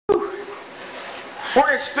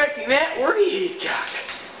Weren't expecting that, were you, Heathcock?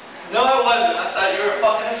 No, I wasn't. I thought you were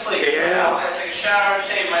fucking asleep. Yeah. I'm gonna take a shower,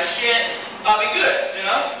 shave my shit. I'll be good, you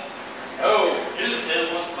know? Oh, here's the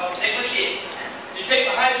bill. Wants to take my shit. You take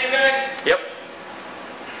my high chair bag? Yep.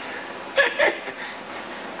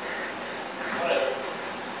 Whatever.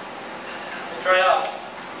 Try it off.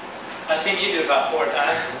 I've seen you do it about 4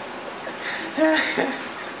 times.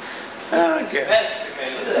 Okay. That's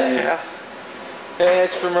okay. Look at that. Yeah.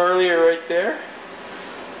 That's from earlier right there.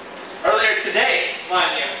 Earlier today,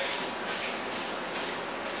 mind you.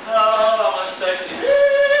 Oh, I'm a sexy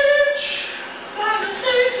bitch. I'm a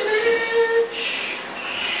sexy bitch.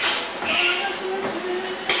 I'm a sexy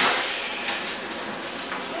bitch.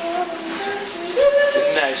 I'm a sexy bitch. It's a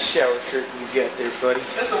nice shower curtain you got there, buddy.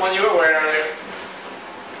 That's the one you were wearing earlier.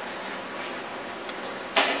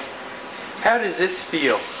 How does this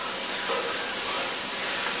feel?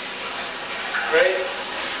 Great.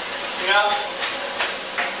 Yeah.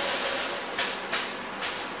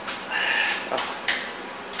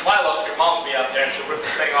 My luck, your mom will be out there and she'll rip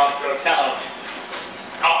this thing off and go to town.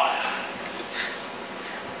 Oh.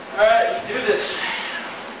 Alright, let's do this.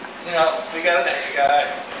 You know, we got a naked guy.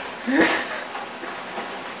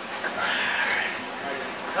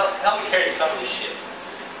 Help me carry some of this shit.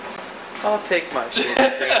 I'll take my shit.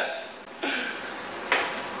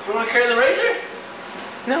 You want to carry the razor?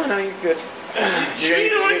 No, you're good. Sure you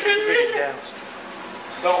don't want to carry the razor? Down.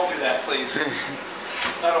 Don't do that, please.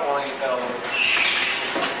 I don't want to get that all over.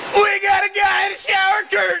 We got a guy in a shower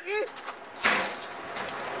curtain!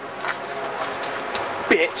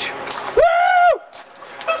 Bitch. Woo!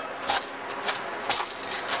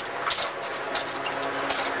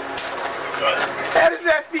 How does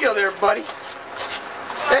that feel there, buddy?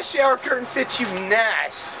 That shower curtain fits you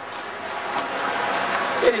nice.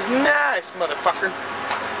 It is nice, motherfucker.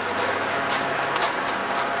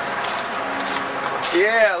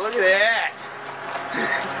 Yeah, look at that.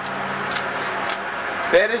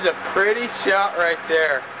 That is a pretty shot right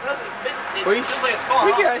there. We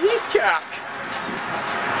got Heathcock.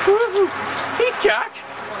 Woo-hoo. Heathcock.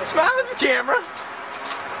 Smile at the camera.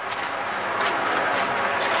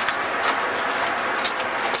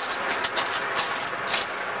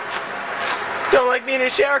 Don't like being in a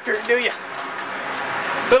shower curtain, do you?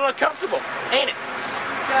 A little uncomfortable, ain't it?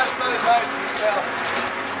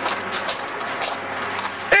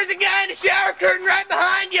 There's a guy in the shower curtain right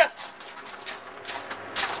behind you.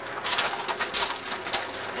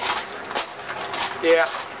 Yeah,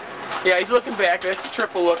 he's looking back. That's a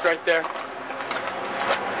triple look right there.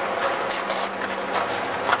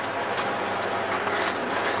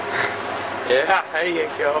 Yeah, there you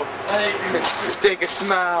go. Take a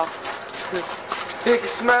smile. Take a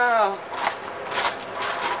smile.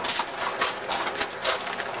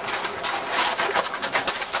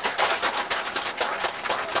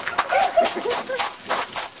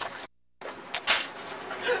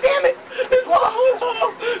 Damn it! It's locked!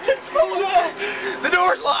 It's falling off! The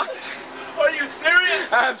door's locked! Are you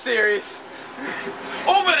serious? I'm serious.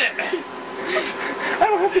 Open it! I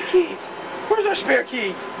don't have the keys. Where's our spare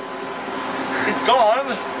key? It's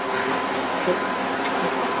gone.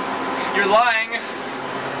 You're lying.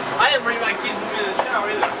 I didn't bring my keys with me to the shower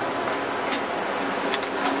either.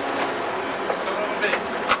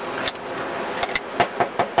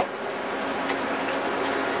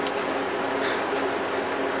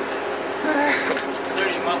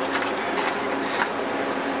 Dirty motherfucker.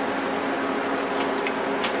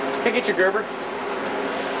 Can I get your Gerber?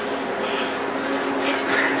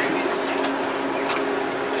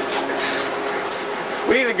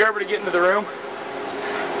 We need a Gerber to get into the room.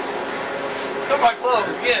 Took my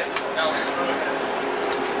clothes, get it. No.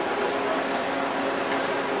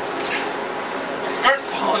 Your skirt's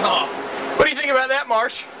falling off. What do you think about that,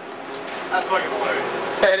 Marsh? That's fucking hilarious.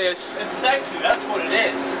 That is. It's sexy, that's what it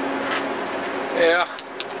is. Yeah.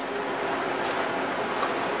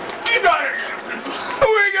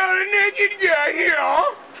 We got a naked guy here,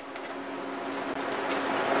 huh?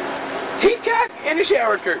 Heathcock in the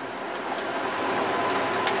shower curtain.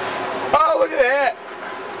 Oh, look at that.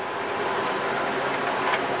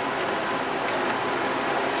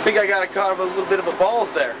 I think I got caught a little bit of a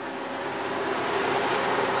balls there.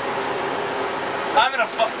 I'm in a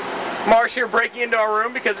Marsh here breaking into our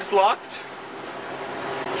room because it's locked.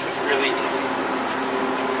 Which was really easy.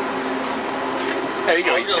 There you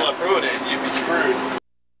go. I was gonna let Pruitt in, you'd be screwed.